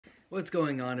What's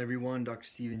going on, everyone? Dr.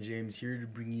 Steven James here to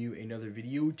bring you another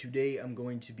video. Today I'm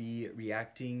going to be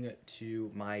reacting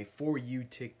to my For You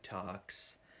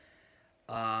TikToks.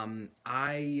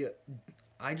 I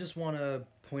just want to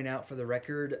point out for the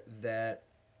record that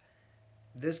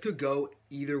this could go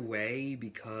either way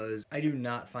because I do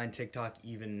not find TikTok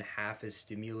even half as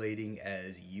stimulating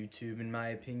as YouTube in my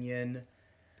opinion.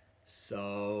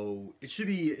 So it should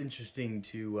be interesting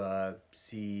to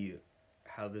see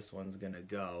how this one's gonna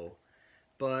go.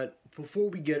 But before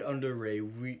we get underway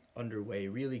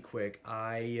really quick,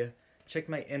 I checked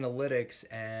my analytics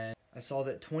and I saw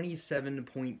that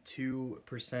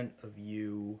 27.2% of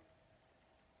you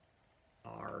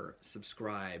are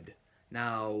subscribed.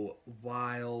 Now,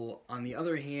 while on the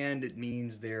other hand it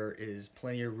means there is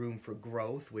plenty of room for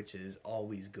growth, which is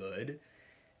always good,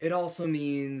 it also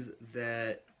means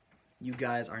that you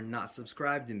guys are not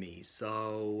subscribed to me.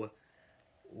 So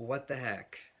what the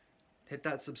heck? Hit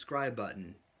that subscribe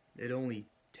button. It only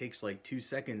takes like 2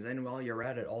 seconds, and while you're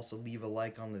at it, also leave a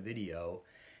like on the video,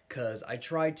 because I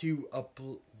tried to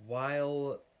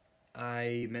while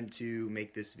I meant to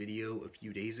make this video a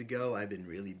few days ago, I've been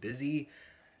really busy.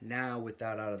 Now with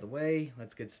that out of the way,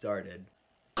 let's get started.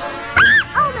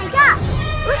 Oh my gosh!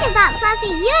 Look at that fluffy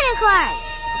unicorn!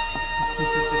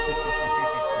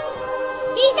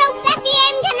 He's so fluffy,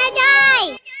 I'm gonna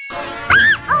die!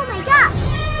 Oh my gosh!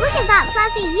 Look at that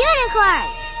fluffy unicorn!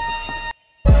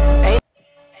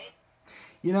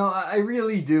 You know, I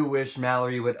really do wish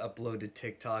Mallory would upload to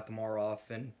TikTok more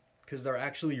often, because they're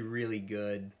actually really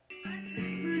good.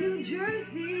 New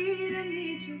Jersey to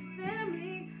meet your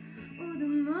family, or the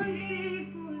month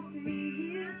before 3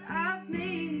 years. I've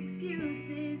made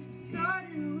excuses for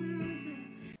starting to lose it.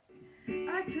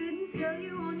 I couldn't tell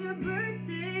you on your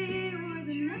birthday, or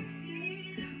the next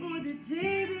day, or the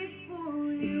day before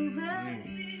we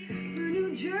left for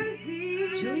New Jersey.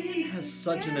 Jillian has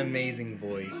such an amazing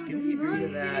voice. Can we agree to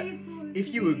that?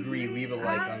 If you agree, leave a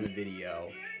like on the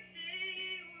video.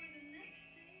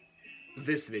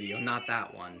 This video, not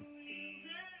that one.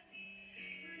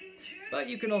 But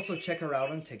you can also check her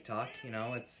out on TikTok, you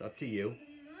know, it's up to you.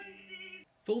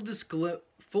 Full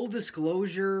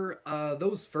disclosure,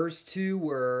 those first two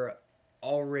were I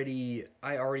already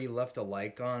left a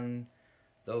like on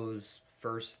those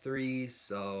first three,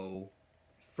 so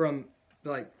from,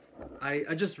 like,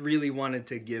 I just really wanted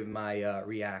to give my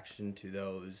reaction to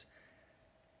those.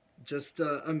 Just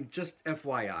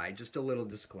FYI, just a little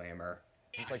disclaimer.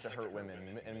 I just like to hurt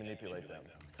women and manipulate them.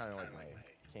 It's kind of like my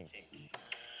kink.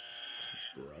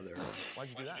 Brother. Why'd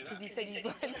you do that? Because you said you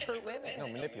like to hurt women. No,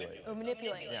 manipulate. Oh,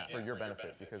 manipulate. Yeah, for your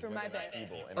benefit, because For women my are benefit.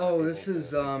 evil. And Oh, this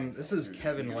is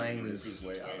Kevin Lang's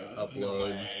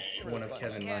upload. One of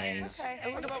Kevin Lang's.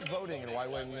 Okay. Talk about voting and why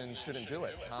women shouldn't do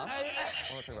it, huh? I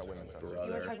want to talk about women's suffrage. You want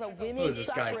to Brother. talk about women? Who is this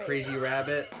guy, Crazy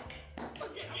Rabbit?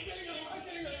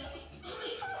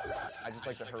 I just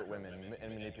like to hurt women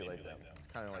and manipulate them. It's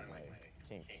kind of like my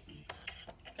kink.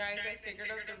 Guys, I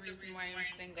figured out the reason why I'm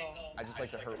single. I just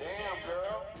like to hurt women. Damn,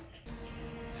 girl.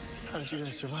 How did you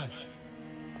guys survive?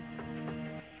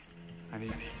 I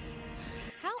mean,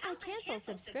 How I cancel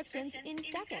subscriptions in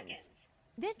seconds.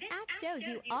 This app shows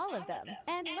you all of them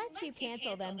and lets you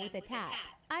cancel them with a tap.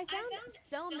 I found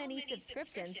so many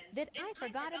subscriptions that I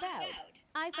forgot about.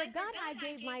 I forgot I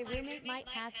gave my roommate my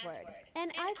password,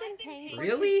 and I've been paying for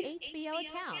Really? 2 HBO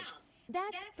accounts.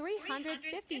 That's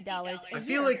 $350 a I feel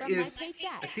year like from my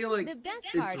paycheck. The best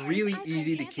it's part is really I can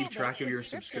easy to cancel keep track the of your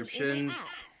subscription in the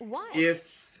subscriptions app. Watch.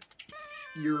 if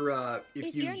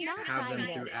you you're not have them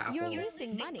trying through this, Apple, you're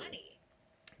losing money.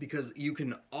 because you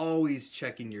can always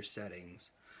check in your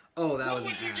settings. Oh, that was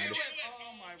an ad. Oh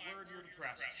my word, you're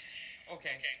depressed.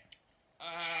 Okay.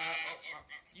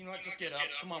 You know what? Just get up.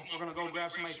 Come on, we're gonna go grab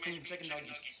some ice cream and chicken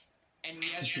nuggets. And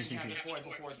yes, you can have the toy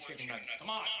before the chicken nuggets. Come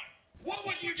on. What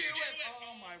would you do if?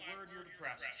 Oh my word, you're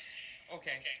depressed.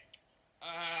 Okay.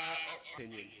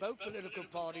 Opinion. Both political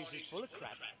parties is full of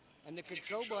crap, and they're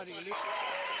controlled by the elite.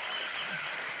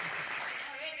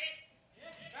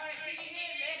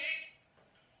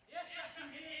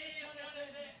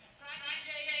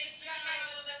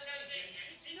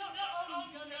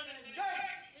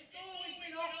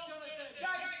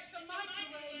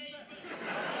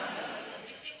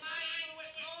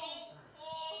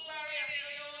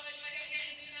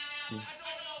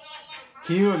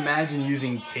 Can you imagine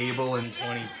using cable in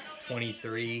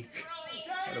 2023?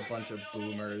 What a bunch of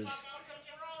boomers.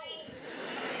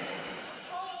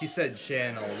 He said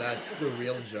channel, that's the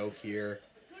real joke here.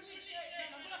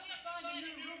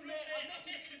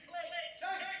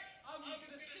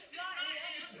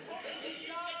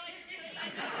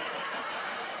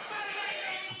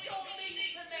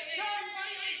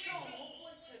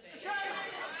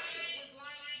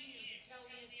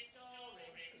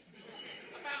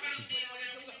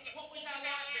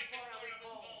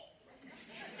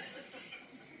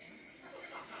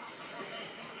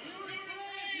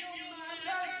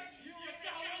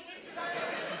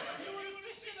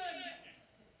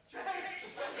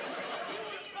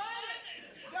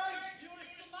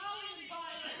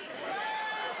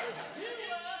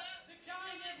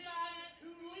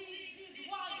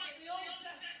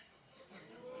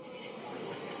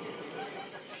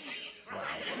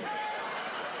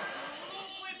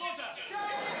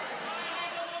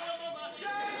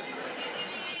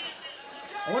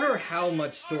 I wonder how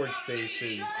much storage space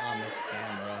is on this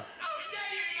camera.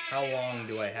 How long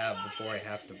do I have before I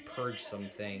have to purge some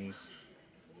things?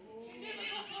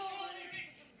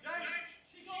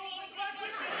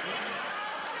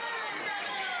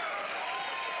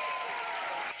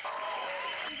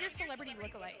 Who's your celebrity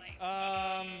lookalike?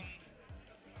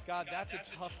 God, that's a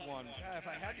tough one. God, if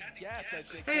I had to guess, I'd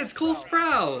say. Hey, it's Cole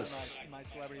Sprouse. My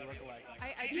celebrity lookalike.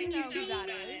 I do know who that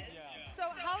is. Yeah. So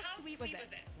how sweet was it?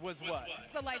 Was what?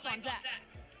 The life on deck.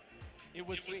 It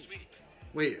was sweet.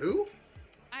 Wait, who?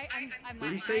 I'm What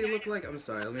do you say you look like? I'm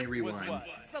sorry, let me rewind. Was what?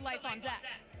 The life on deck.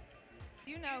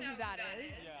 Do you know who that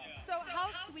is? Yeah. So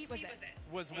how sweet was it?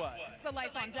 Was what? The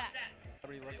life on deck.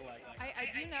 Celebrity lookalike. I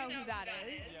do know who that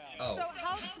is. Yeah. Oh. So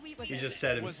how sweet was He it? just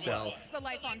said himself. The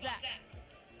life on deck.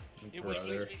 It was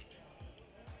Brother. sweet.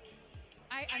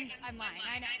 I'm lying.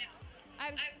 I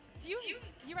know. Do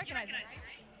you recognize me?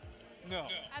 No.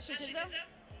 Ashley Tisdale?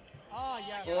 Oh,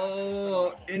 yeah.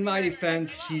 Oh, in my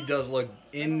defense, she does look.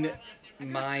 In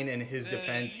mine and his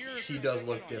defense, she does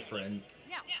look different.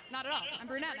 Yeah, not at all. I'm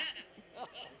brunette now.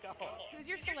 Who's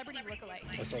your celebrity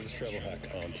lookalike? I saw this travel hack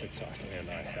on TikTok and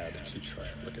I had to try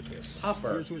it. Look at this.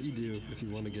 Hopper. Here's what you do if you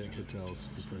want to get hotels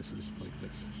for prices like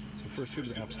this. So first go to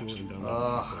the App Store and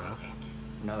download the app.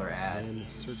 Another ad.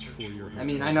 And search for your hotel. I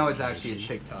mean, I know it's actually a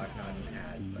TikTok, not an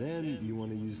ad. And then you want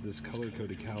to use this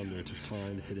color-coded calendar to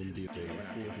find hidden deals.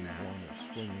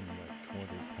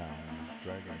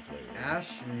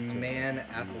 Ashman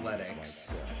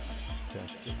Athletics.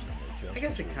 I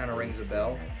guess it kind of rings a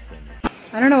bell.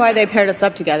 I don't know why they paired us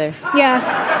up together. Yeah.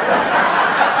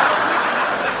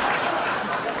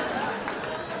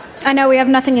 I know we have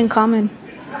nothing in common.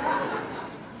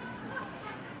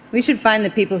 We should find the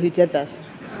people who did this.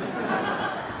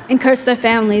 And curse their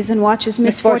families and watch as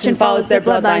misfortune follows their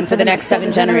bloodline for the next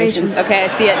 7 generations. Okay, I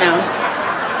see it now.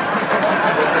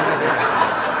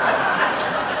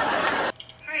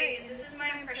 Hi, this is my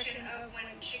impression of when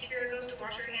Shakira goes to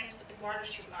wash her hands but the water's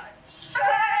too hot.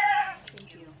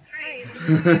 Thank you. Hi, this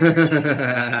is my impression of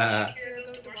when Shakira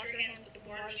goes to wash her hands but the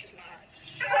water's too hot.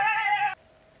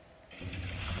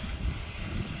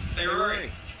 Hey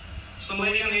Rory, some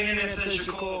lady on the internet says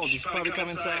you're cold. You should probably come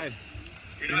inside.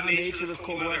 You're not made for this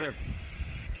cold weather.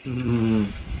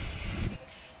 And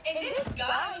this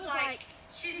guy was like,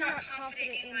 she's not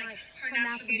confident in like her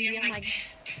natural beauty. I'm like,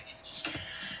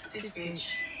 this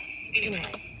bitch.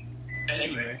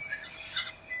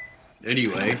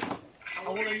 Anyway. How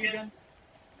old are you again?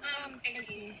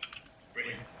 18.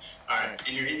 Alright,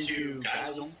 and you're into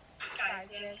guys only? Guys,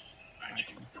 yes.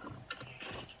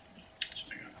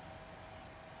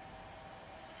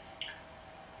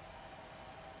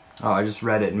 Oh, I just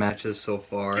read it. Matches so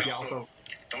far. Yeah, also,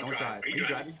 don't drive. Are you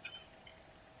driving?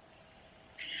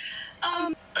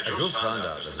 I just found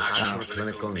out there's an actual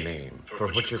clinical name for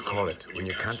what you call it when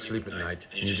you can't sleep at night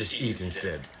and you just eat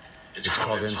instead. It's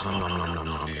called insomnia. I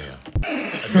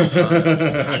just found out there's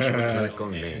an actual clinical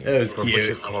name for what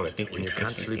you call it when you can't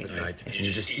sleep at night and you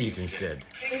just eat instead.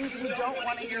 Things we don't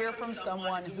want to hear from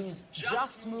someone who's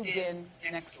just moved in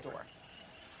next door.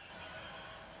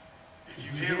 You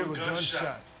hear a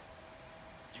gunshot.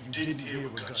 You didn't hear a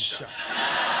gunshot.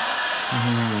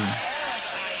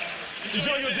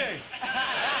 Enjoy your day.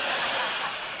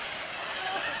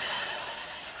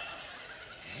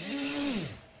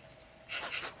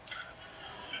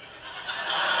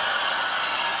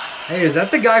 Hey, is that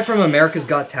the guy from America's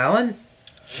Got Talent?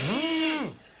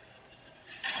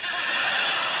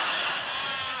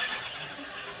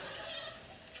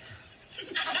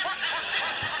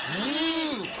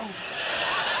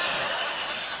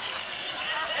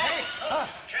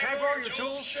 Can I borrow your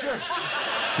tools? Sure.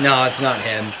 No, it's not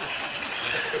him.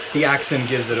 The accent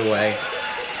gives it away.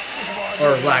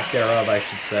 Or lack thereof, I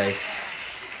should say.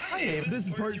 Hi, this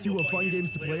is part 2 of fun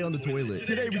games to play on the toilet.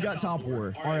 Today we got Top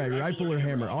War. Alright, rifle or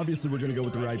hammer? Obviously we're gonna go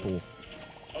with the rifle.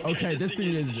 Okay, this thing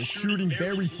is shooting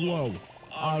very slow.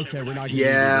 Okay, we're not getting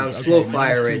Yeah, slow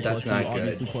fire rate, that's not good.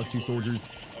 Obviously +2 soldiers.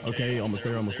 Okay, almost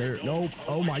there, almost there. Nope.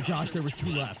 Oh my gosh, there was 2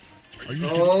 left. Are you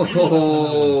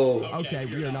Oh. Okay,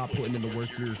 we are not putting in the work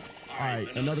here.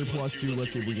 Alright, another +2.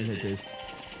 Let's see if we can hit this.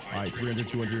 Alright, 300,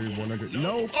 200, 100.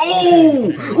 Nope. Oh!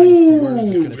 Okay,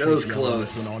 ooh, that was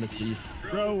close. Honestly.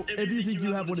 Bro, if you think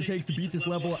you have what it takes to beat this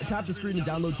level, tap the screen and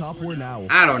download Top War now.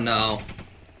 I don't know.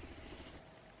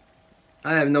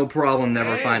 I have no problem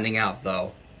never finding out,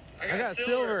 though. I got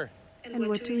silver. And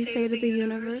what do we say to the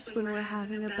universe when we're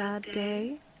having a bad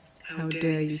day? How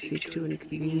dare you seek to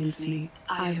inconvenience me?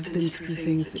 I have been through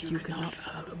things that you cannot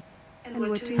fathom. And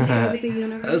what do you say to the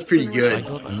universe? That was pretty good. I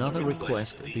got another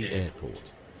request at the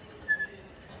airport.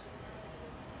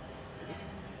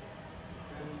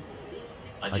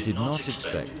 I I did not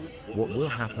expect what will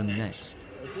happen next.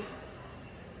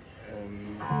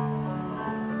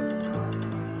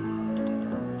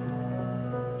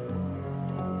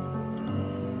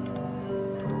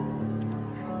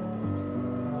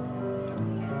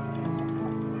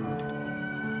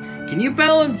 Can you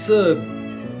balance a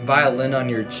violin on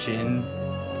your chin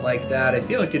like that? I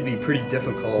feel like it'd be pretty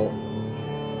difficult.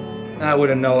 I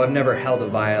wouldn't know. I've never held a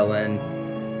violin.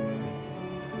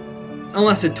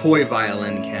 Unless a toy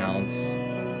violin counts.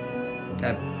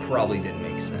 That probably didn't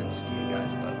make sense to you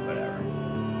guys, but whatever.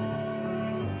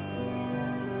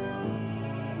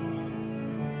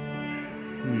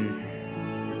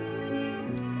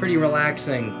 Pretty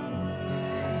relaxing.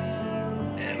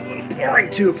 And a little boring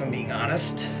too, if I'm being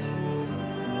honest.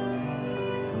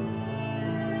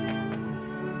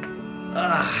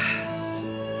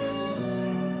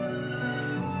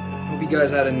 Hope you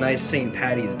guys had a nice St.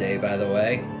 Patty's Day, by the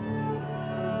way.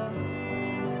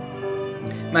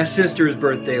 My sister's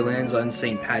birthday lands on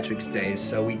St. Patrick's Day,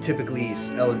 so we typically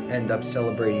end up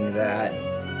celebrating that.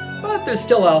 But there's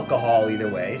still alcohol either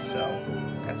way, so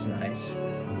that's nice.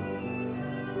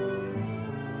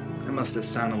 I must have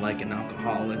sounded like an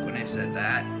alcoholic when I said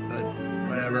that, but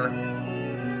whatever.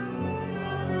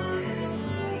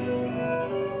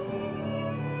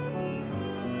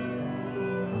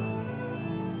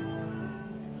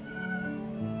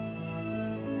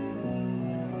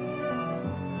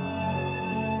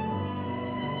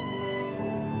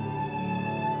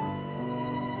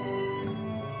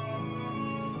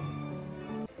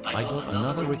 I got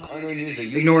another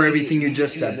Ignore everything you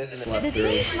just said. The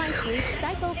things my sleep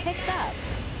cycle picks up.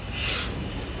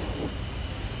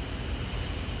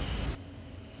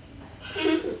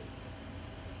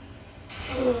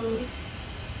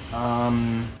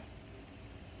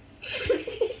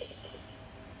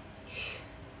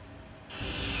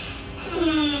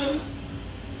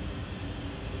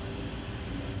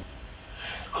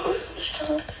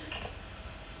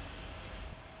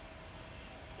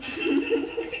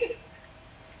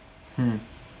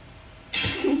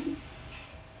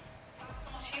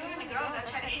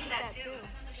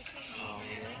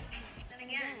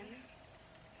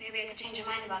 Maybe I could change your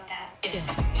mind about that.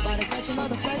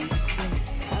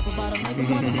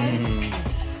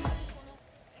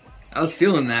 I was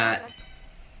feeling that.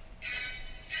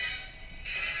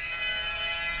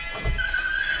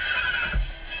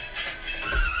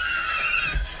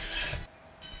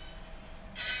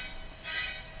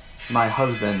 My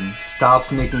husband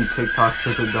stops making TikToks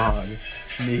with a dog.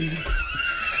 Me.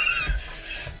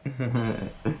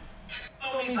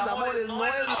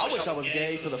 I wish I was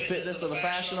gay for the fitness of the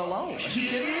fashion alone. Are you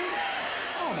kidding me?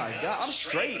 Oh my god, I'm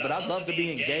straight, but I'd love to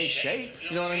be in gay shape.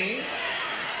 You know what I mean?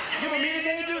 You ever meet a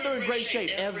gay dude? They're in great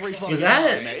shape every fucking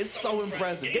time, man. It's so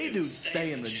impressive. Gay dudes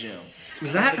stay in the gym.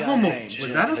 Was that homo?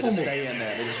 Was that a They homo? just stay in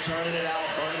there. They're just turning it out,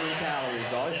 burning their calories,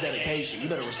 dog. It's dedication. You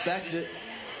better respect it.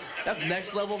 That's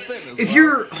next level fitness. If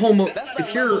you're homo,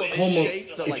 if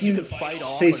you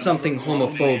say something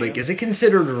homophobic, is it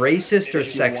considered racist or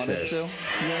sexist?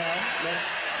 Yeah,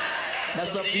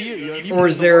 that's up to you. Or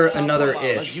is there another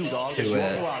ist to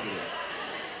it?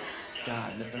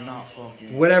 God, if they're not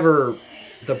fucking. Whatever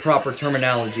the proper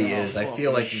terminology is, I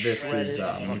feel like this is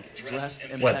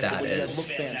what that is.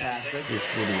 This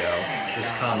video, this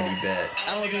comedy bit.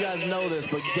 I don't know if you guys know this,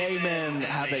 but gay men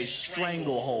have a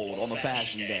stranglehold on the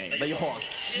fashion game. They are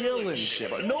killing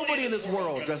shit. Nobody in this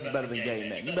world dresses better than gay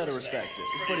men. You better respect it.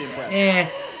 It's pretty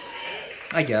impressive.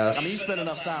 I guess. I mean, you spend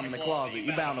enough time in the closet,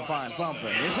 you're bound to find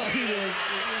something. You know what it is?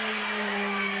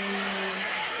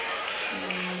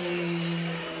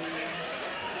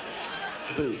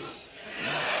 Boots.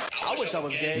 I wish I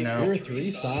was gay. No. There are 3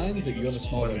 signs that you have a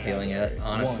small Wasn't feeling it,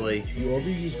 honestly. 1, you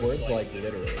overuse words like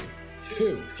literally.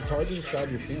 2, it's hard to describe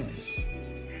your feelings.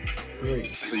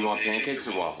 3. So you want pancakes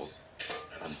or waffles?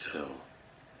 I'm still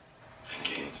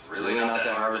thinking. Really not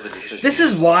that hard of a decision. This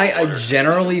is why I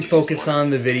generally focus on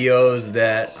the videos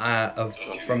that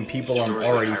from people I'm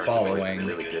already following.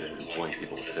 Really good at employing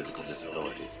people with physical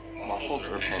disabilities. Waffles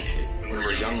or pancakes? When we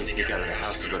were young, we sneak out of the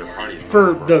house to go to parties.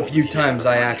 For the few times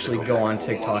I actually go on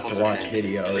TikTok to watch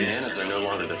videos. Bananas are no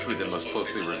longer the food that most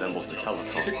closely resembles the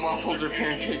telephone. Waffles or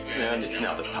pancakes, man? It's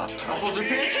now the Pop-Tart. Waffles or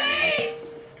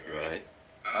pancakes? Right.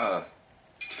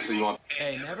 So you want...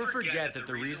 Hey, never forget that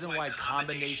the reason why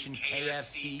combination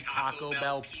KFC, Taco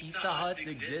Bell, Pizza Huts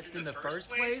exist in the first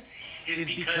place is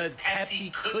because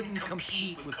Pepsi couldn't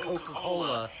compete with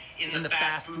Coca-Cola in the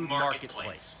fast food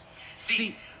marketplace.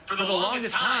 See, for the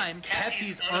longest time,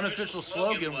 Pepsi's unofficial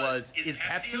slogan was, "Is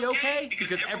Pepsi okay?"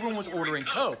 Because everyone was ordering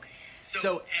Coke.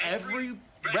 So every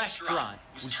restaurant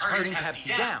was turning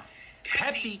Pepsi down.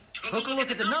 Pepsi took a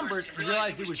look at the numbers and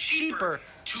realized it was cheaper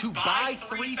to buy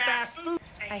 3 fast food.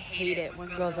 I hate it when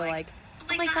girls are like,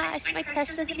 oh my gosh, my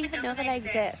crush doesn't even know that I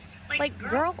exist. Like,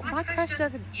 girl, my crush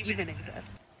doesn't even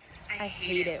exist. I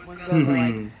hate it when girls are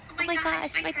like, oh my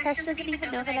gosh, my crush doesn't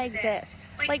even know that I exist.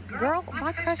 Like, girl,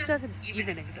 my crush doesn't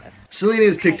even exist.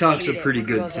 Selena's TikToks are pretty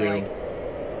good too.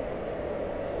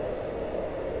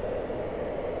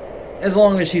 As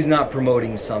long as she's not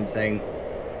promoting something.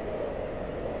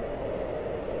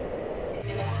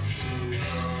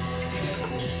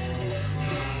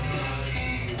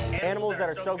 Animals that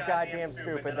are so goddamn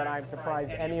stupid that I'm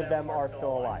surprised any of them are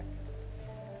still alive.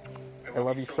 I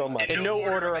love you so much. In no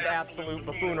order of absolute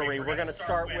buffoonery, we're going to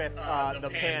start with the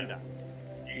panda.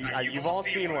 You've all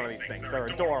seen one of these things. They're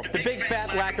adorable. The big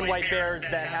fat black and white bears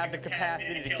that have the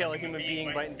capacity to kill a human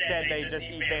being, but instead they just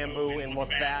eat bamboo and look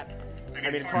fat. I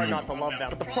mean, it's hard not to love them.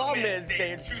 But the problem is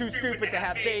they're too stupid to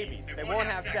have babies. They won't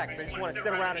have sex. They just want to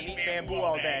sit around and eat bamboo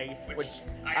all day, which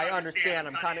I understand.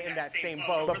 I'm kind of in that same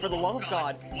boat. But for the love of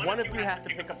God, one of you has to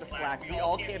pick up the slack. We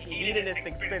all can't be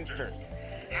hedonistic spinsters.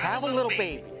 Have a little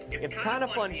baby. It's kind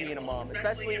of fun being a mom,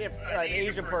 especially if an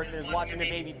Asian person is watching the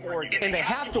baby for you. And they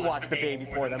have to watch the baby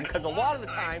for them, because a lot of the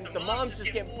times the moms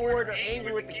just get bored or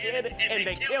angry with the kid and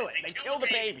they kill it. They kill the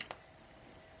baby.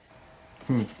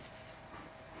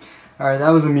 Alright, that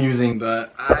was amusing,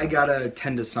 but I gotta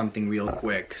tend to something real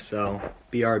quick, so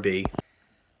BRB.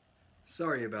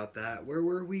 Sorry about that. Where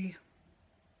were we?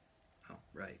 Oh,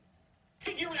 right.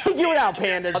 Figure it out,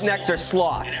 pandas. Up next are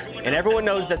sloths. And everyone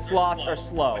knows that sloths are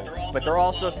slow, but they're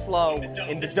also slow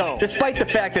in the dome. Despite the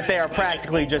fact that they are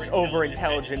practically just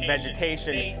over-intelligent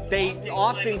vegetation, they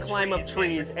often climb up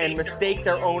trees and mistake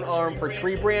their own arm for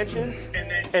tree branches,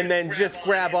 and then just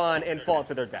grab on and fall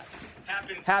to their death.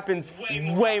 Happens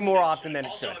way more often than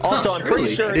it should. Also, I'm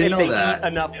pretty sure if they eat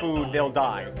enough food, they'll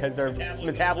die, because their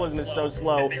metabolism is so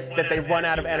slow that they run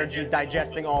out of energy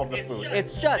digesting all of the food.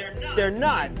 It's just, they're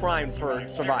not primed for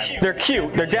survival. They're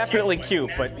cute, they're definitely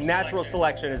cute, but natural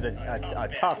selection is a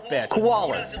tough bitch.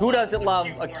 Koalas. Who doesn't love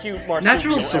a cute marsupial?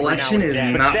 Natural selection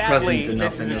is not present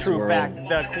enough in this world. Fact.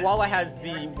 The koala has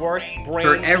the worst brain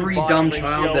For every dumb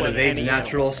child that evades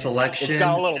natural selection,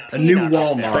 a new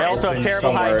Walmart They also have opens terrible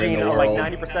somewhere in hygiene. the world.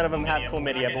 Like 90% of them have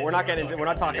chlamydia, but we're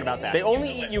not talking about that. They only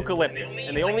eat eucalyptus,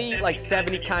 and they only eat like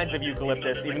 70 kinds of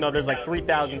eucalyptus, even though there's like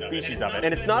 3,000 species of it.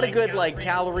 And it's not a good like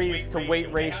calories to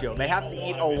weight ratio. They have to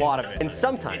eat a lot of it. And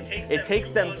sometimes it takes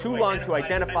them too long to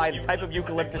identify the type of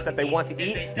eucalyptus that they want to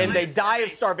eat, and they die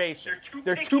of starvation.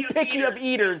 They're too picky of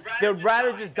eaters. They would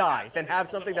rather just die than have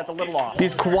something that's a little off.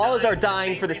 These koalas are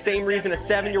dying for the same reason a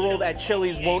 7-year-old at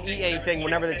Chili's won't eat anything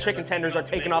whenever the chicken tenders are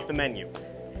taken off the menu.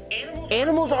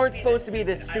 Animals aren't supposed to be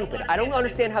this stupid. I don't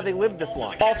understand how they live this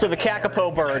long. Also, the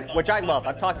kakapo bird, which I love.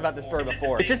 I've talked about this bird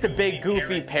before. It's just a big,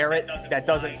 goofy parrot that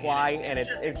doesn't fly, and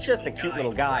it's just a cute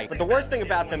little guy. But the worst thing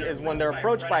about them is when they're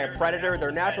approached by a predator,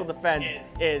 their natural defense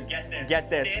is, get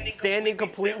this, standing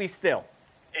completely still.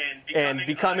 And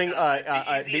becoming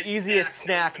the easiest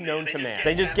snack known to man.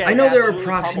 They just get. I know there are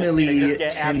approximately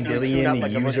 10 billion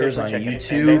users on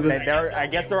YouTube. I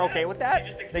guess they're okay with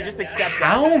that. They just accept that.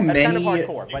 How That's many? kind of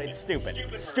hardcore, but it's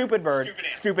stupid. Stupid bird,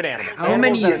 stupid animal. How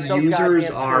many users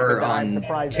are on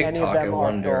TikTok, I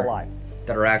wonder,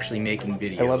 that are actually making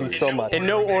videos? I love you so much. In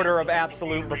no order of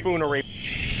absolute buffoonery.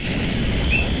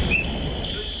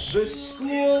 The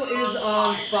school is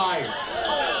on fire.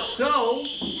 So,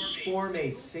 form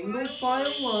a single file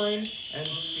line and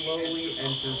slowly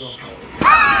enter the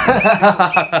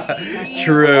hole.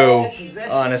 True,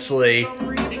 honestly. I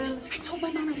told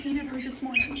my mom I hated her this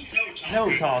morning.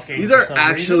 No talking. These are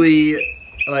actually,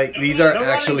 like, these are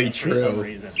actually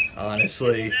true,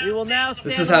 honestly.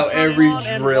 This is how every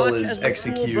drill is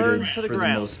executed for the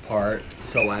most part,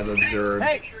 so I've observed.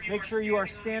 Hey, make sure you are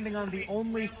standing on the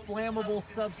only flammable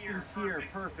substance here.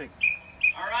 Perfect.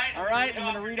 All right, I'm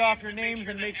going to read off your names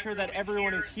and make sure that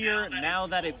everyone is here now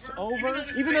that it's over.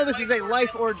 Even though this is a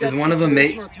life or death Is one of them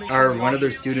one of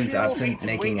their students absent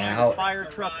making out? The fire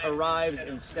truck arrives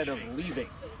instead of leaving.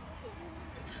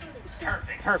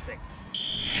 Perfect.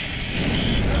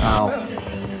 Wow.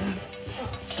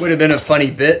 Would have been a funny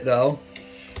bit, though.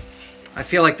 I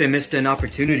feel like they missed an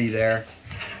opportunity there.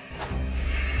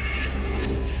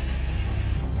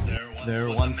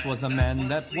 There once was a man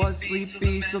that was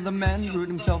sleepy, so the man brewed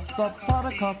himself a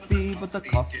pot of coffee, but the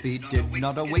coffee did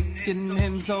not awaken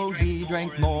him, so he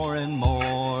drank more and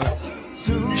more.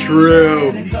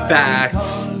 True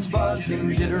facts. Buzzing,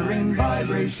 jittering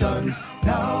vibrations,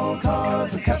 now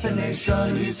cause of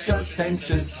caffeination, he's just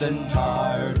anxious and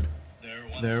tired.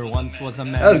 There once was a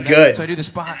man. That was good. So I do the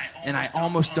spot, and I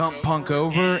almost dump Punk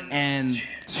over, and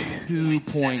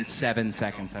 2.7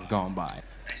 seconds have gone by.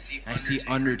 I see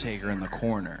Undertaker in the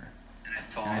corner,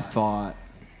 and I thought...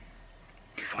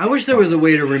 I wish there was a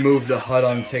way to remove the HUD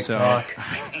on TikTok.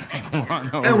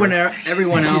 Anyone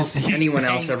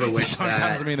else ever wished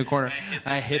Sometimes that? I'm in the corner.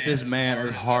 I hit this man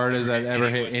as hard as I've ever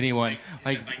hit anyone,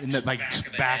 like in the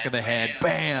back of the head.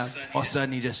 Bam! All of a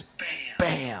sudden he just,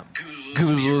 bam,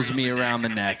 goozles me around the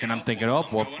neck, and I'm thinking, oh,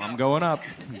 well, I'm going up.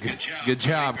 Good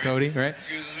job, Cody. Right?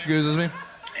 Goozles me,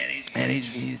 and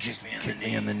he just kicked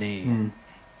me in the knee.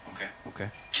 Okay.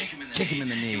 Kick him in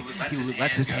the knee. He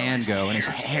lets his hand go, and his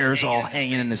hair's all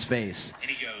hanging in his face.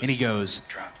 And he goes,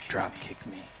 drop kick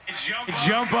me.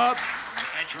 Jump up.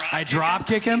 I drop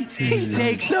kick him. He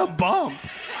takes a bump.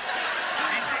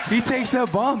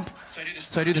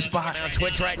 So I do the spot. On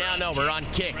Twitch right now? No, we're on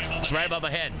Kick. It's right above my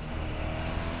head.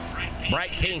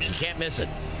 Bright pink. You can't miss it.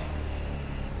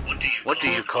 What do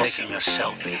you call taking a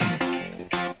selfie?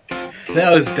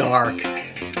 That was dark.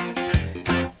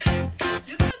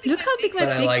 Look how big my But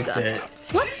I pigs liked got. it.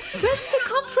 What? Where did they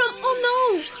come from? Oh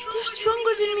no! They're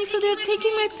stronger than me, so they're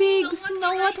taking my pigs.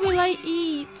 Now what will I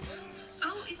eat?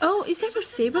 Oh, is that a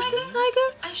saber-tooth tiger?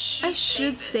 I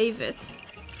should save it.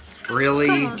 Really?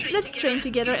 Come on, let's train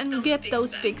together and get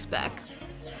those pigs back.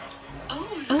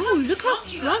 Oh, look how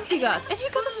strong he got. And he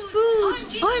got us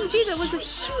food. OMG, that was a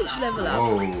huge level up.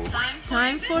 Whoa.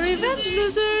 Time for revenge,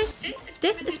 losers.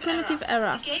 This is Primitive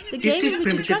Era. The This game is in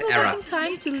which you Primitive travel Era. back in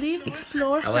time to live,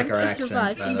 explore, I like hunt, our and accent,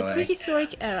 survive by in the the way.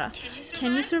 prehistoric era.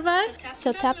 Can you survive?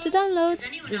 So tap to download.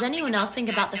 Does anyone else think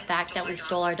about the fact that we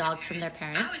stole our dogs from their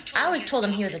parents? I always told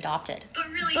him he was adopted.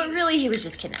 But really he was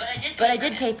just kidnapped. But I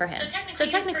did pay for him. So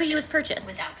technically he was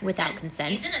purchased. Without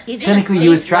consent. He's in a Technically he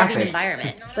was safe, loving trafficked.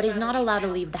 environment. But he's not allowed to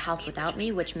leave the house without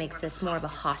me, which makes this more of a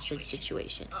hostage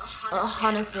situation.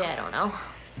 Honestly, I don't know.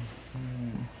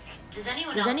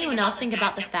 Does anyone else think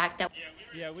about the fact that...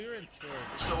 Yeah, we were in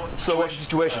stores. So what's the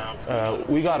situation?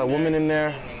 We got a woman in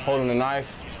there holding a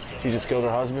knife. She just killed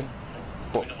her husband.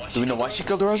 Well, do we know why she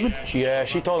killed her husband? Yeah,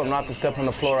 she told him not to step on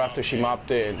the floor after she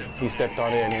mopped it. He stepped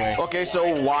on it anyway. Okay,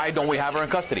 so why don't we have her in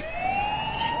custody?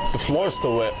 The floor's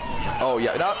still wet. Oh,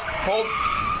 yeah. No, hold.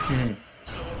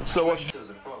 So what's... There was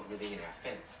a frog living in our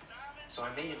fence, so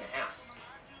I made him a house.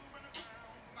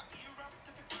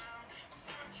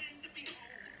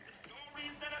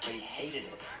 But he hated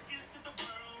it.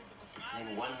 And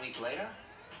then 1 week later,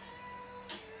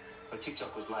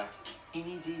 TikTok was like, he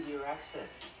needs easier access.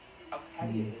 Our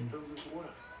patio is filled with water.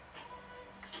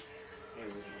 Very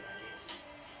really good ideas.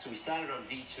 So we started on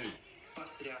V2,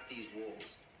 busted out these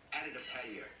walls, added a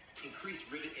patio,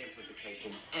 increased rivet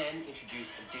amplification, and introduced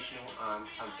additional arm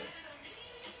comfort.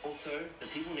 Also, the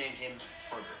people named him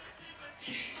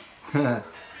Frederick.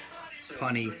 So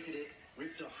Funny. we printed it,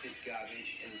 ripped off this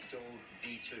garbage, and installed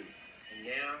V2. And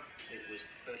now it was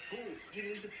a pool. He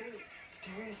needs a pool. Do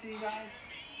you want to see, guys?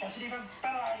 That's an even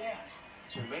better idea.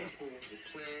 So we made a pool with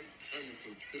plants and this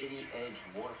infinity edge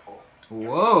waterfall.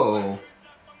 Whoa.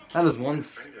 That was one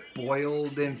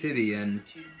spoiled amphibian.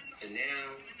 So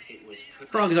now it was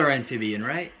Frogs are amphibian,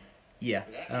 right? Yeah.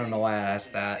 I don't know why I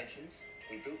asked that.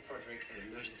 We built Frederick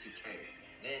an emergency cave.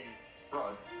 Then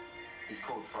Frod is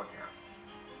called Frog now.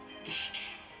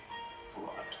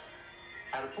 Frod.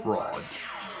 Out of Frog.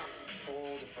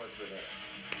 All the frogs were there.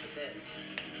 But then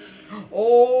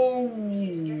Oh.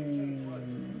 he's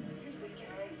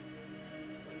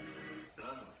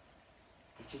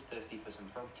just thirsty for some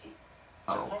frog tea.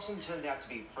 Oh. So Possum turned out to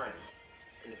be a friend,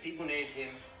 and the people named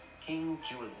him King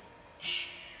Julian.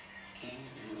 King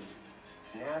Julian.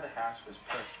 Now the house was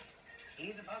perfect.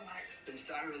 Here's a bug light. Then we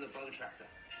started on the bug attractor.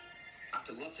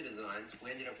 After lots of designs,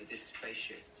 we ended up with this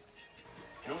spaceship.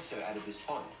 And also added this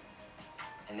pond.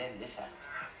 And then this happened.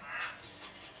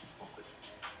 Awkward.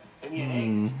 Then you had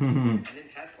eggs. And then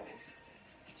tadpoles.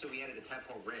 So we added a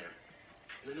tadpole ramp.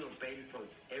 And then there were baby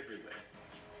frogs everywhere.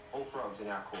 All frogs are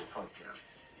now called frogs now.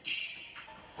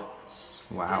 Frogs.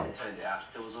 Wow. Then it turned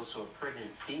out there was also a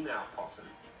pregnant female possum.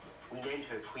 We named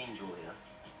her Queen Julia.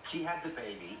 She had the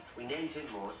baby. We named him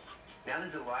Mort. Now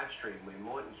there's a live stream where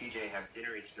Mort and QJ have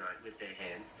dinner each night with their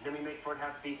hands. And then we make Frog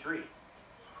House V3.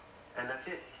 And that's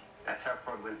it. That's how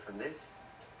Frog went from this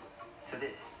to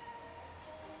this.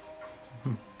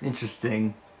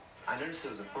 Interesting. I noticed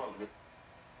there was a frog that...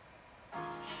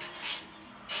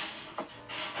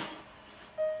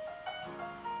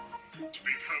 It's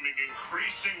becoming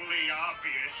increasingly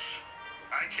obvious.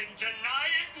 I can deny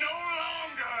it no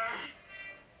longer.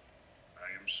 I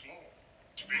am small.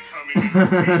 It's becoming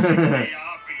increasingly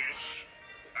obvious.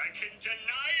 I can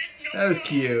deny it no That was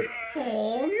cute.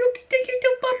 Oh, look at the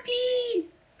little puppy.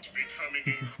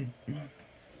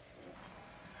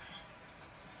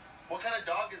 What kind of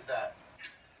dog is that?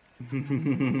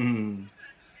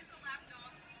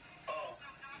 Oh.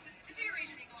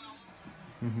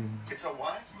 It's a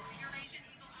what?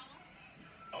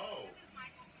 Oh.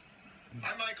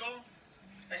 Hi, Michael.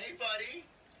 Hey, buddy.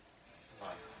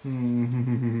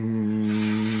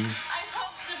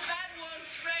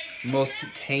 Most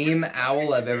tame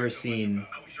owl I've ever seen.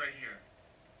 Oh, he's right here.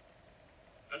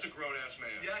 That's a grown-ass man.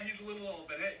 Yeah, he's a little old,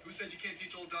 but hey, who said you can't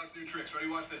teach old dogs new tricks? Ready?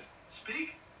 Watch this.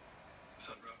 Speak. What's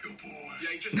up, bro? Good boy.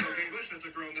 Yeah, he just spoke English. That's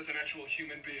an actual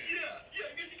human being. Yeah,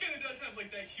 I guess he kind of does have,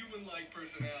 like, that human-like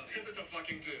personality. Because it's a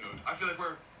fucking dude. I feel like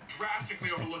we're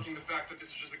drastically overlooking the fact that this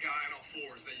is just a guy on all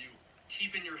fours that you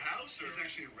keep in your house, or? He's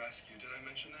actually a rescue. Did I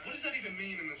mention that? What does that even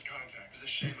mean in this context? It's a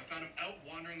shame. I found him out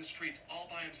wandering the streets all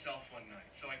by himself one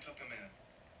night, so I took him in.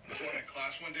 I was in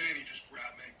class one day and he just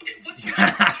grabbed me. Okay, what's your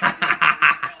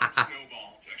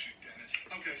Snowball. It's actually Dennis.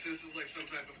 Okay, so this is like some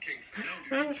type of kink thing.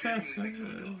 No, dude, he genuinely thinks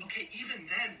I'm a dog. Okay, even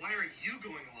then, why are you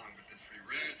going along with this? Free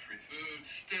rent, free food?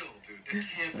 Still, dude, they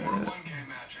can't afford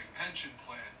 1K matching, pension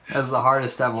plan. That's the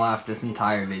hardest I've laughed this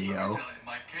entire video.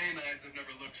 My canines have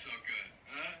never looked so good,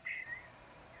 huh?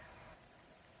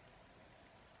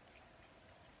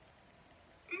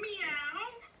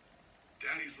 Meow.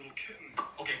 Daddy's little kitten.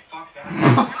 Okay, fuck that.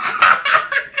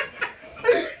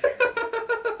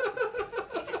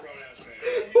 That's a grown-ass man.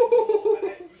 Who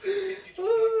said you can't teach old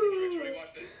dogs new tricks? Ready?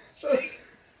 Watch this. Speak.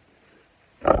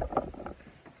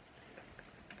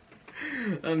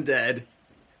 I'm dead.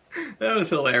 That was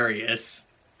hilarious.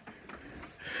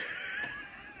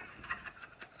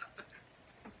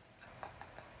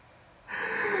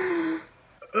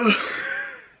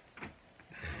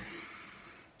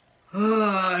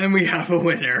 And we have a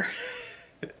winner.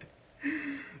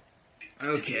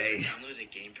 Okay. Download a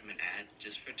game from an ad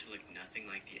just for it to look nothing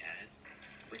like the ad.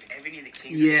 With Ebony the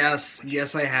King. Yes,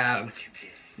 I have.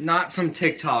 Not from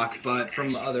TikTok, but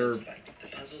from other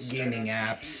gaming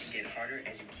apps. Get harder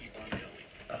as you keep on going.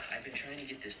 I've been trying to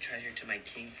get this treasure to my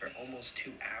king for almost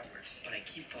 2 hours, but I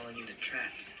keep falling into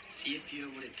traps. See if you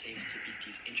have what it takes to beat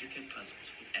these intricate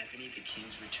puzzles with Ebony the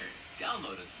King's Return.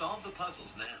 Download and solve the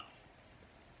puzzles now.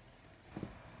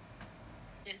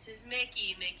 This is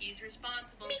Mickey. Mickey's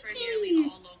responsible for nearly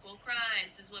all local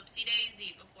crimes. This is Whoopsie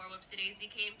Daisy. Before Whoopsie Daisy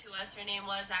came to us, her name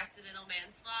was accidental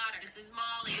manslaughter. This is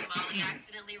Molly. Molly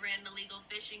accidentally ran an illegal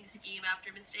fishing scheme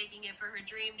after mistaking it for her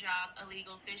dream job, a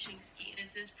legal fishing scheme.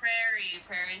 This is Prairie.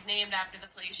 Prairie's named after the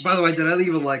place she By the way, did I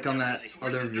leave a like on that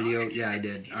other video? Yeah, I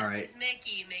did. Alright. This is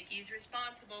Mickey. Mickey's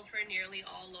responsible for nearly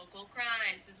all local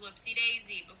crimes. This is Whoopsie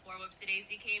Daisy. Before Whoopsie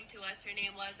Daisy came to us, her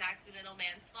name was accidental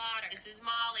manslaughter. This is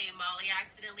Molly. Molly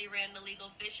accidentally ran an illegal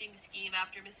fishing scheme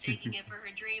after mistaking it for her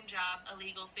dream job, a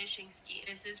legal fishing scheme.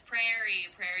 This is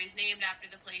Prairie. Prairie's named after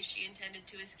the place she intended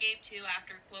to escape to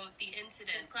after, quote, the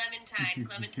incident. This is Clementine.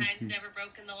 Clementine's never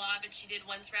broken the law, but she did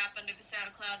once rap under the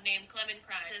SoundCloud name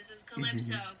Clementine. This is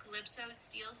Calypso. Calypso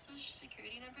steals social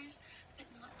security numbers, but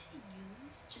not to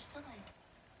use, just to, like,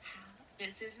 have.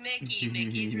 This is Mickey.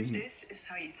 Mickey's This is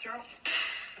how you throw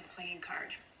a playing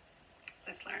card.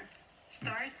 Let's learn.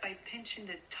 Start by pinching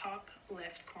the top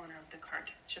left corner of the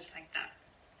card, just like that.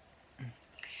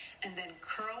 And then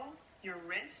curl your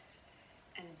wrist,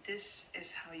 and this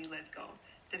is how you let go.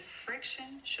 The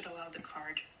friction should allow the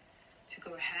card to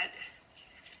go ahead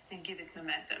and give it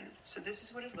momentum. So this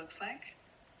is what it looks like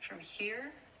from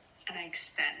here, and I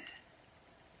extend.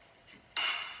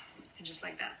 And just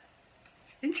like that.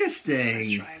 Interesting.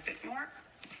 Let's try a bit more.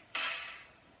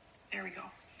 There we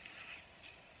go.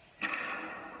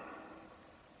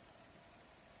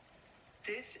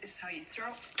 This is how you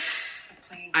throw a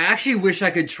playing I actually wish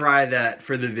I could try that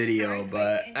for the video,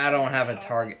 but I don't have a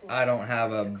target. I don't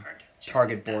have a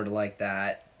target board like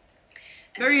that.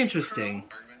 Very interesting.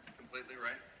 Argument's completely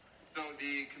right. So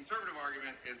the conservative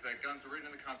argument is that guns were written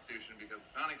in the Constitution because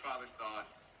the founding fathers thought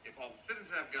if all the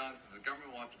citizens have guns, then the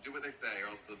government will have to do what they say, or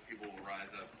else the people will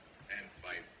rise up and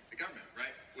fight the government,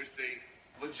 right? Which is a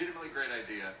legitimately great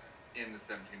idea in the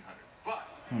 1700s. But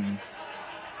the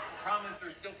problem is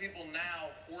there's still people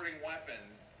now hoarding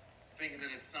weapons, thinking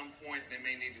that at some point they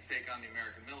may need to take on the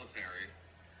American military,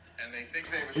 and they think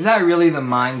they have a Is that really the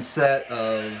mindset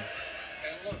of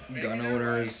gun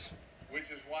owners? Which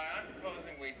is why I'm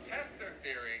proposing we test their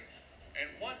theory, and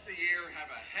once a year have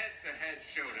a head-to-head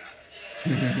showdown.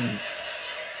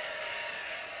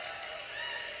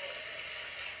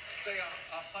 Say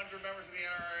 100 members of the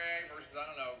NRA versus, I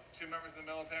don't know, 2 members of the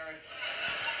military.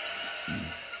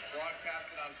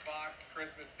 Broadcasted on Fox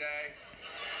Christmas Day.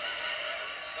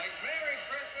 Like, Merry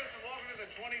Christmas and welcome to the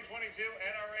 2022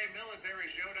 NRA Military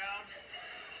Showdown.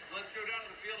 Let's go down to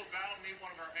the field of battle and meet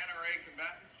one of our NRA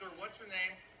combatants. Sir, what's your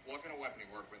name? What kind of weapon do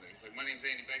you work with? And he's like, my name's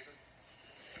Andy Baker,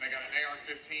 and I got an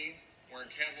AR-15 wearing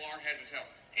Kevlar head to toe.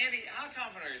 Andy, how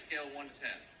confident are you scale of 1 to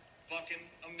 10? Fucking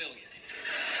a million.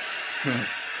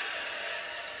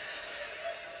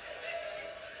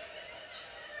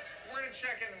 We're gonna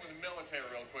check in with the military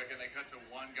real quick, and they cut to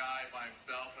one guy by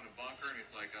himself in a bunker, and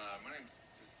he's like, my name's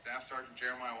Staff Sergeant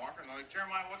Jeremiah Walker. And they're like,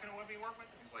 Jeremiah, what kind of weapon do you work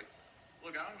with? And he's like,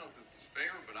 look, I don't know if this is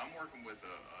fair, but I'm working with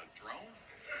a drone.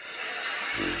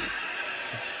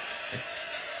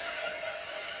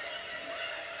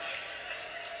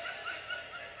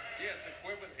 Yeah, it's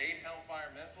equipped with 8 Hellfire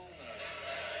missiles and a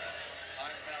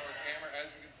high-powered camera.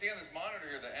 As you can see on this monitor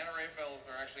here, the NRA fellas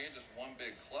are actually in just one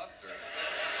big cluster.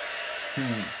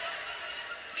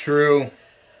 True.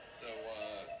 So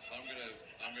I'm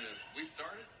gonna, we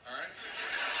started, all right?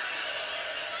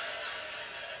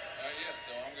 Yeah,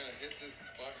 so I'm gonna hit this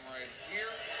button right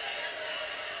here.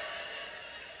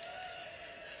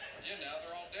 Yeah, now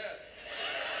they're all dead.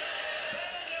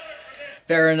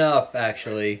 Fair enough,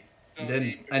 actually.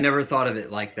 I never thought of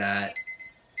it like that.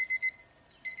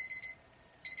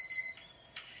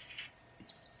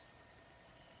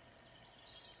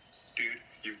 Dude,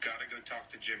 you've got to go talk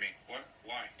to Jimmy. What?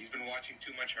 Why? He's been watching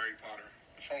too much Harry Potter.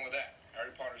 What's wrong with that?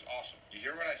 Harry Potter's awesome. You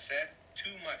hear what I said?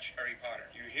 Too much Harry Potter.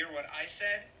 You hear what I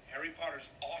said? Harry Potter's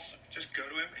awesome. Just go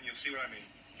to him and you'll see what I mean.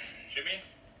 Jimmy?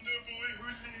 The boy who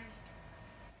lived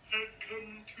has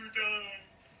come to die.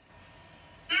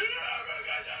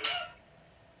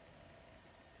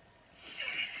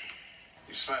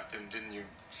 You slapped him, didn't you?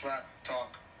 Slap,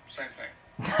 talk, same thing.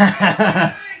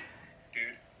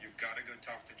 Dude, you've got to go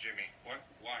talk to Jimmy. What?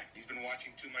 Why? He's been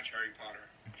watching too much Harry Potter.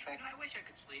 I wish I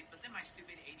could sleep, but then my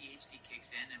stupid ADHD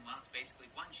kicks in, and well, it's basically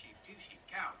 1 sheep, 2 sheep,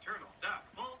 cow, turtle, duck.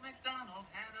 Old MacDonald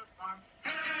had a farm. I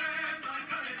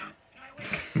wish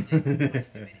I could sleep, but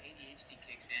my stupid ADHD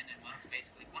kicks in, and well, it's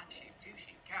basically 1 sheep, 2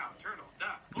 sheep, cow, turtle,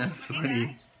 duck. That's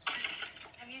funny.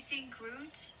 Have you seen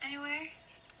Groot anywhere?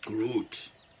 Groot.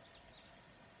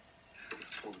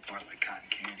 Pulled apart like cotton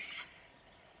candy.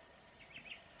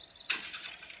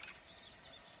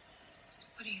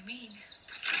 What do you mean?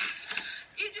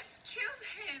 You just killed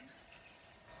him.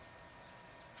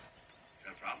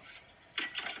 No problem.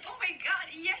 Oh my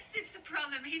god, yes, it's a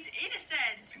problem. He's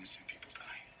innocent. Innocent people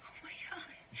die. Oh my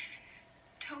god.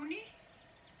 Tony?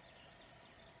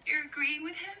 You're agreeing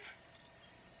with him?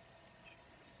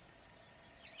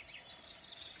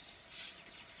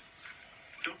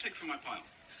 Don't take from my pile.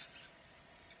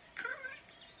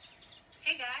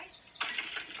 Hey guys.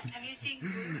 Have you seen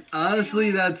Groot? Honestly,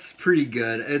 that's pretty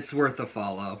good. It's worth a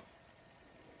follow.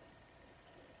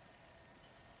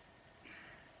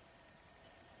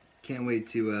 Can't wait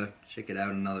to check it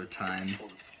out another time.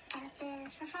 F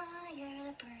is for fire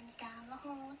that burns down the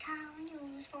whole town,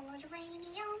 used for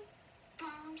uranium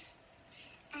bombs.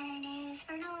 N is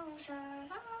for no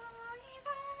survivors.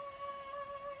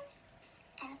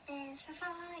 F is for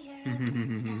fire that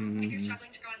burns down. If you're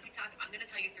struggling to grow on TikTok, I'm going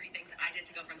to tell you 3 things that I did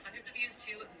to go from hundreds of views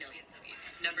to millions of views.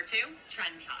 Number 2,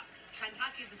 Trend Talk. Trend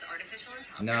Talk uses artificial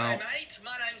intelligence. No. Hey mate,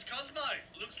 my name's Cosmo.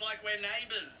 Looks like we're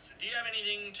neighbours. Do you have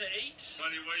anything to eat?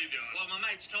 What are you doing? Well, my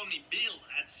mate's told me Bill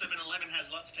at 7-Eleven has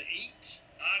lots to eat.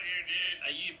 Out here, dude.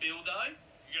 Are you Bill though?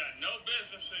 You got no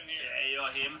business in here. Yeah,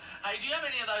 you're him. Hey, do you have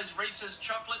any of those Reese's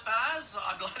chocolate bars?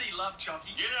 I bloody love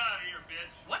Chocky. Get out of here, bitch.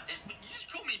 What? You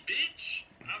just called me bitch?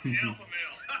 I'm the alpha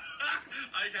male.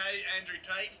 Okay, Andrew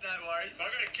Tate, no worries. If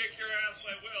I'm gonna kick your ass,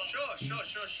 I will.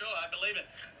 Sure, I believe it.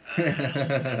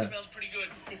 That smells pretty good.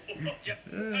 Yep.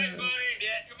 Hey, buddy.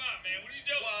 Yeah. Come on, man. What are you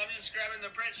doing? Well, I'm just grabbing the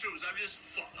pretzels. I'm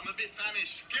a bit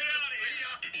famished. Get out of here.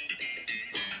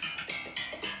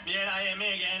 Yeah,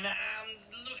 me again.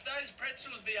 Look, those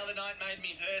pretzels the other night made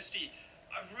me thirsty.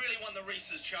 I really want the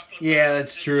Reese's chocolate. Yeah,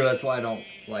 that's true. That's why I don't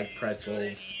like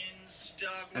pretzels.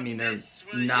 I mean, they're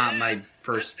not my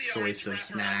first choice of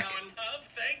snack.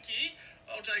 Thank you.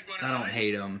 I'll take one. I don't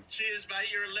hate them. Cheers, mate.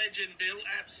 You're a legend, Bill.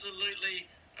 Absolutely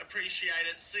appreciate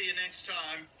it. See you next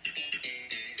time.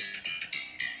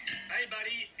 Hey,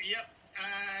 buddy. Yep.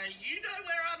 You know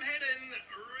where I'm heading.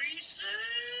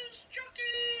 Reese's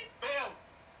Jockey. Bill.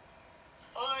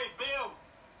 Oi, Bill.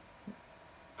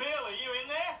 Bill, are you in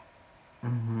there?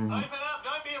 Open up.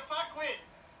 Don't be a fuckwit.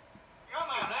 Come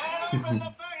on, man. Open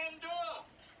the fucking door.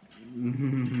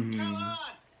 Come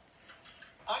on.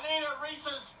 I need a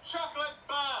Reese's chocolate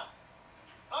bar.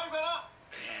 Open up.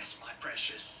 Yes, my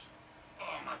precious.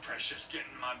 Oh, my precious. Get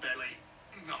in my belly.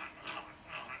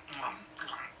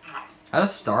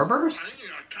 That's Starburst? I think you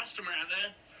got a customer out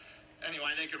there.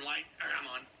 Anyway, they can wait. Come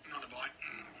on. Another bite.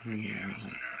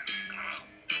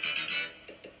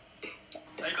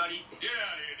 Hey, buddy. buddy? Get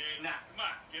out of here, dude. Nah. Come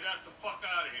on, get out the fuck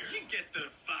out of here. You get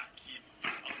the fuck, you.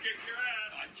 I'll kick your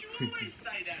ass. You always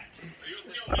say that. You'll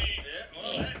kill me. Yeah,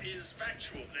 well, that is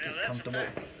factual. Now, that's a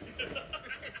fact.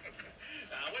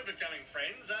 We're becoming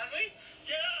friends, aren't we?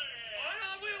 Get out of here.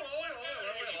 I will.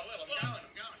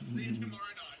 I'm going. See you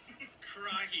tomorrow night.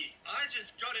 Crikey, I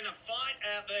just got in a fight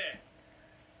out there.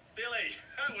 Billy,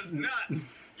 that was nuts.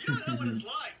 You don't know what it's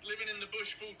like living in the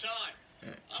bush full time.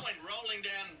 I went rolling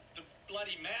down the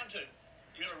bloody mountain.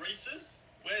 You got a Reese's?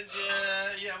 Where's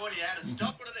your, what do you out of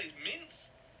stock? What are these, mints?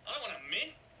 I don't want a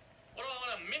mint. What do I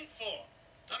want a mint for?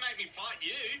 Don't make me fight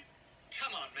you.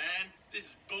 Come on, man.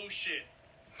 This is bullshit.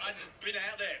 I just been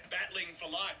out there battling for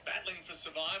life, battling for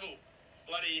survival.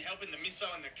 Bloody helping the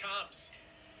misso and the cubs.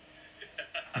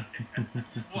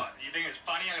 What, you think it's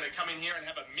funny I'm going to come in here and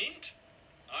have a mint?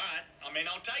 Alright, I mean,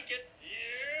 I'll take it.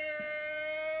 Yeah,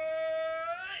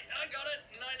 I got it.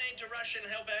 No need to rush and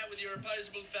help out with your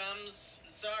opposable thumbs.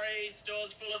 Sorry,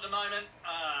 store's full at the moment.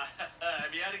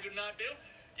 Have you had a good night, Bill?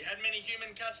 You had many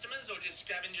human customers or just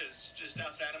scavengers? Just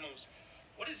us animals?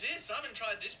 What is this? I haven't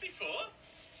tried this before.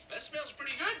 That smells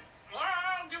pretty good. Well,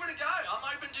 I'll give it a go. I'm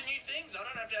open to new things. I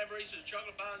don't have to have Reese's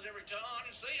chocolate bars every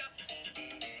time. See ya.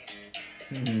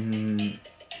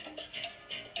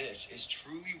 This is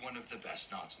truly one of the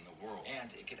best knots in the world,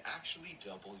 and it could actually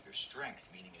double your strength,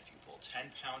 meaning if you pull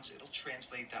 10 pounds, it'll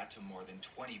translate that to more than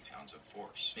 20 pounds of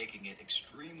force, making it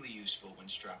extremely useful when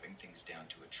strapping things down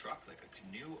to a truck like a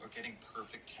canoe or getting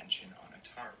perfect tension on a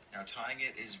tarp. Now, tying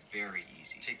it is very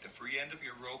easy. Take the free end of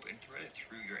your rope and thread it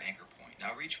through your anchor point.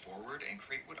 Now reach forward and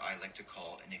create what I like to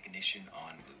call an ignition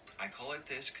on loop. I call it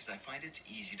this because I find it's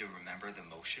easy to remember the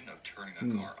motion of turning a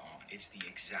car on. It's the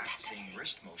exact same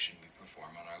wrist motion we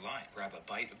perform on our line. Grab a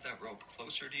bite of that rope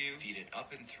closer to you, feed it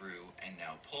up and through, and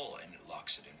now pull, and it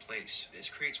locks it in place. This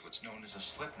creates what's known as a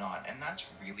slip knot, and that's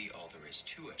really all there is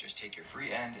to it. Just take your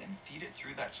free end and feed it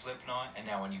through that slip knot, and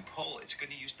now when you pull, it's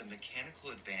going to use the mechanical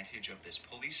advantage of this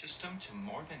pulley system to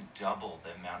more than double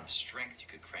the amount of strength you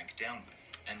could crank down with.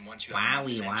 And once you have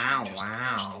enough tension, just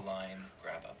finish the line,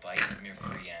 grab a bite from your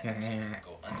free end,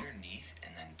 go underneath,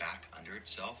 and then back under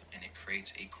itself, and it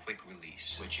creates a quick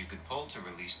release, which you could pull to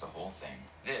release the whole thing.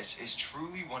 This is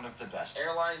truly one of the best.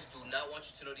 Airlines do not want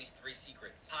you to know these 3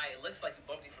 secrets. Hi, it looks like you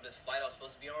bumped me for this flight I was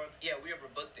supposed to be on. Yeah, we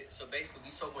overbooked it. So basically,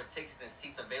 we sold more tickets than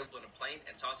seats available on the plane,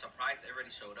 and to our surprise, everybody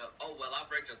showed up. Oh, well, I've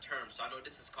read your terms, so I know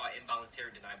this is called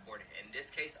involuntary denied boarding. In this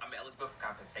case, I'm eligible for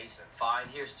compensation. Fine,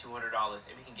 here's $200,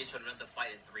 and we can get you on another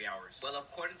flight in 3 hours. Well,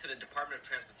 according to the Department of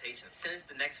Transportation, since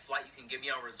the next flight you can give me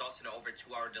on results in an over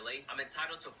 2-hour delay, I'm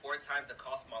entitled to 4 times the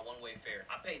cost of my one-way fare.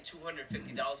 I paid $250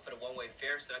 for the one-way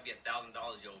fare, so that'd be $1,000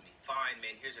 you owe me. Fine,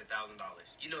 man, here's your $1,000.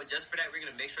 You know, just for that, we're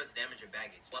gonna make sure it's damage your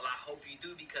baggage. Well, I hope you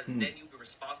do, because then you'll be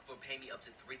responsible for paying me up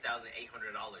to $3,800.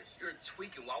 You're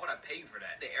tweaking. Why would I pay you for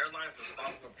that? The airline's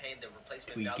responsible for paying the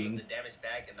replacement value of the damaged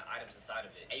bag and the items inside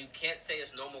of it. And you can't say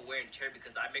it's normal wear and tear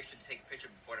because I make sure to take a picture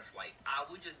before the flight. I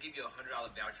would just give you a $100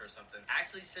 voucher or something.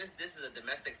 Actually, since this is a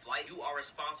domestic flight, you are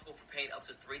responsible for paying up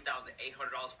to $3,800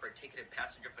 per ticketed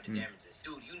passenger for the damages.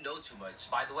 Dude, you know too much.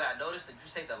 By the way, I noticed that you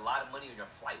saved a lot of money on your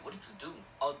flight. What did you do?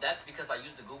 Oh, that's because I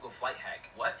used the Google Flight hack.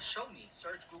 What? Show me.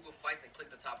 Search Google Flights and click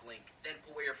the top link. Then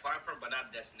put where you're flying from, but not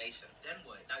the destination. Then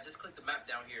what? Now just click the map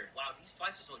down here. Wow, these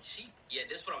flights are so cheap. Yeah,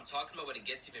 this is what I'm talking about, but it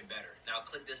gets even better. Now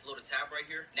click this little tab right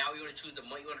here. Now you want to choose the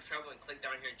month you want to travel and click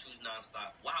down here and choose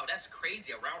nonstop. Wow, that's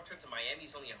crazy. A round trip to Miami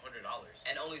is only $100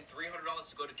 and only $300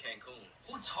 to go to Cancun.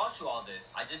 Who taught you all this?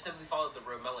 I just simply followed the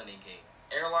real melanin game.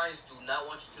 Airlines do not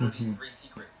want you to know these 3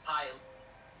 secrets. Hi.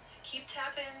 Keep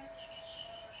tapping.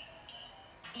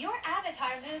 Your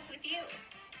avatar moves with you.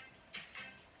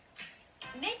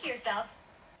 Make yourself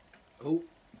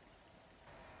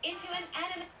into an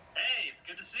anime. Hey, it's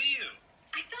good to see you.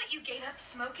 I thought you gave up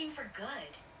smoking for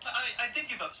good. I did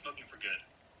give up smoking for good.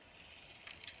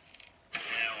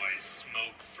 Now I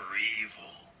smoke for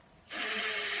evil.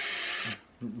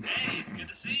 Hey, it's good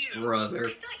to see you. Brother. I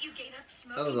thought you gave up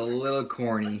smoking. That was a little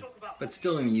corny, but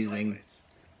still amusing.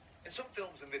 In some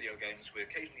films and video games, we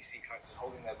occasionally see characters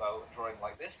holding their bow and drawing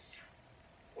like this,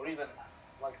 or even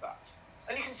like that.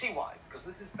 And you can see why, because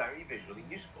this is very visually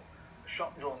useful. A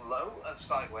shot drawn low and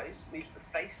sideways leaves the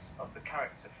face of the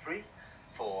character free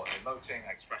for emoting,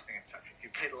 expressing, etc. If you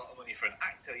paid a lot of money for an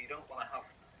actor, you don't want to have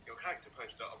your character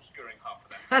poster obscuring half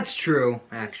of them. That's true,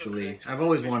 actually. I've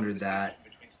always wondered that.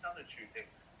 Between standard shooting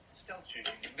and stealth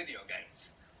shooting in video games.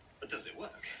 But does it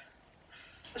work?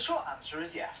 The short answer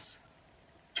is yes.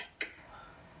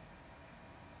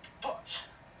 But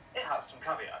it has some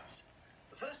caveats.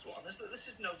 The first one is that this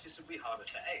is noticeably harder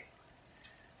to aim.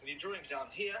 When you're drawing down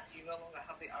here, you no longer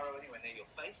have the arrow anywhere near your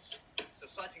face, so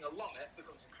sighting a longet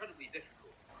becomes incredibly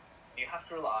difficult. You have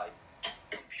to rely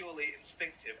on purely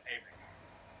instinctive aiming.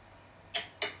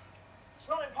 It's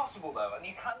not impossible though, and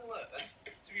you can learn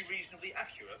to be reasonably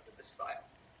accurate with this style.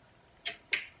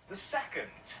 The second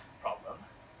problem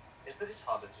is that it's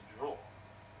harder to draw.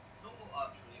 Normal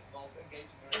archery involves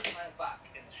engaging your entire back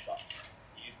in the shot.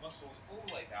 You use muscles all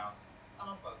the way down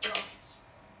and on both sides.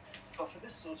 But for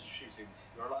this sort of shooting,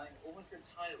 you're relying almost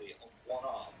entirely on one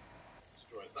arm to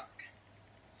draw it back.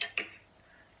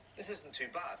 This isn't too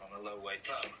bad on a low-weight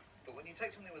bow, but when you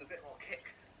take something with a bit more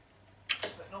kick,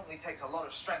 that normally takes a lot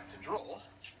of strength to draw,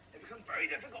 it becomes very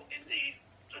difficult indeed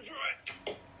to draw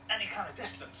it any kind of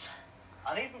distance.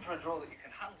 And even for a draw that you can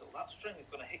handle, that string is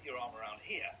going to hit your arm around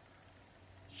here,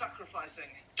 sacrificing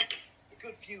a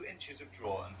good few inches of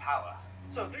draw and power.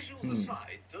 So visuals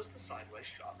aside, does the sideways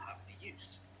shot have any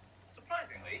use?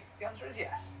 Surprisingly, the answer is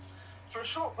yes. For a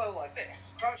short bow like this,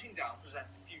 crouching down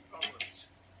presents a few problems.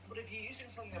 But if you're using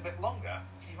something a bit longer,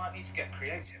 you might need to get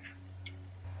creative.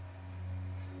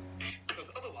 Because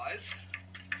otherwise,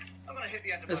 I'm going to hit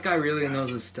the end of This guy really knows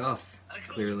his stuff,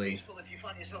 clearly. If you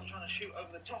find yourself trying to shoot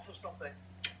over the top of something,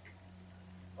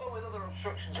 or with other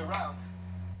obstructions around.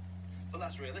 But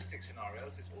that's realistic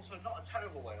scenarios. It's also not a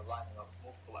terrible way of lining up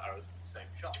multiple arrows in the same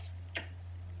shot.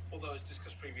 Although, as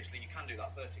discussed previously, you can do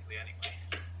that vertically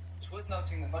anyway. It's worth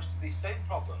noting that most of these same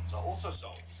problems are also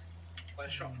solved by a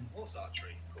shot from horse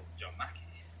archery called Jomaki,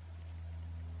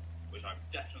 which I'm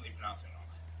definitely pronouncing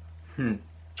wrong.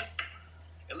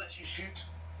 It lets you shoot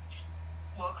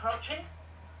while crouching.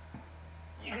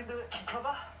 You can do it from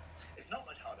cover. It's not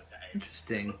much harder to aim.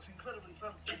 Interesting. It looks incredibly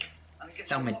fancy, and it gets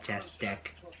So you a lot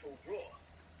majestic. closer to a full draw.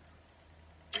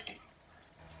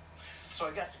 So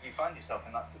I guess if you find yourself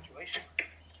in that situation,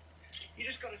 you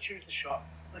just got to choose the shot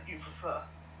that you prefer.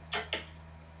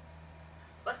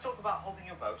 Let's talk about holding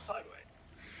your bow sideways.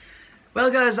 Well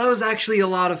guys, that was actually a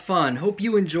lot of fun. Hope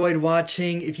you enjoyed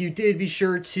watching. If you did, be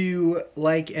sure to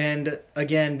like, and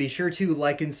again, be sure to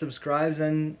like and subscribe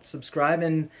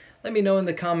and let me know in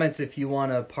the comments if you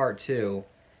want a part 2.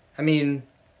 I mean,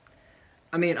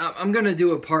 I'm gonna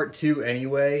do a part 2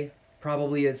 anyway,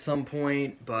 probably at some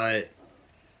point, but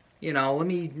you know, let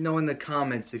me know in the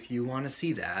comments if you want to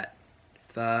see that.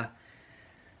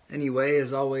 Anyway,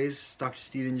 as always, Dr.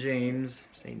 Stephen James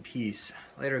saying peace.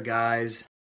 Later, guys.